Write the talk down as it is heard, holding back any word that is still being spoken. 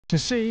To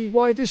see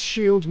why this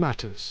shield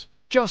matters,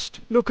 just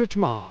look at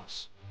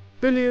Mars.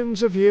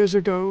 Billions of years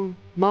ago,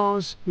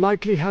 Mars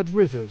likely had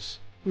rivers,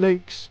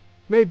 lakes,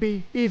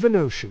 maybe even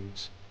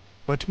oceans.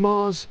 But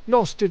Mars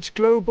lost its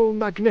global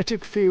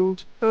magnetic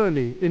field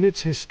early in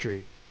its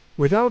history.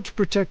 Without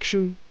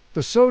protection,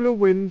 the solar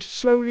wind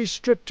slowly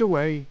stripped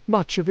away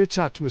much of its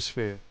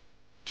atmosphere.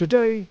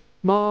 Today,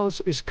 Mars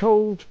is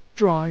cold,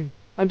 dry,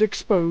 and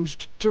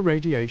exposed to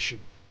radiation.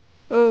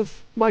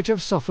 Earth might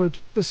have suffered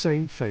the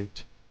same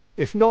fate,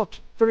 if not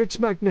for its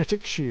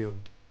magnetic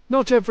shield.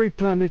 Not every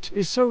planet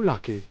is so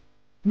lucky.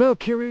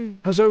 Mercury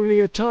has only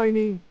a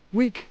tiny,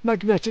 weak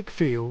magnetic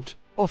field,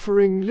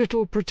 offering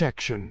little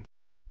protection.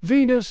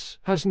 Venus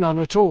has none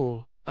at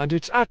all, and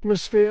its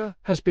atmosphere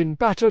has been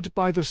battered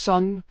by the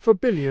sun for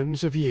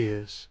billions of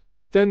years.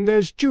 Then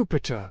there's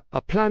Jupiter,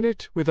 a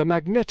planet with a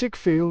magnetic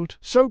field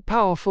so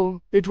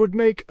powerful it would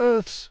make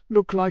Earth's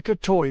look like a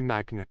toy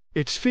magnet.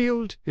 Its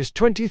field is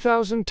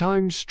 20,000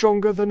 times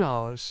stronger than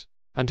ours,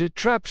 and it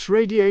traps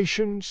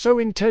radiation so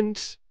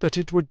intense that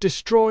it would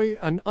destroy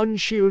an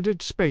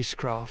unshielded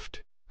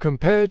spacecraft.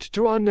 Compared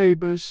to our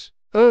neighbors,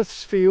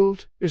 Earth's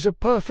field is a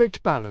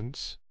perfect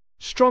balance,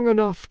 strong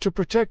enough to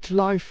protect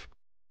life,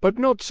 but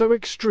not so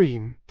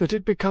extreme that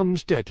it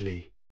becomes deadly.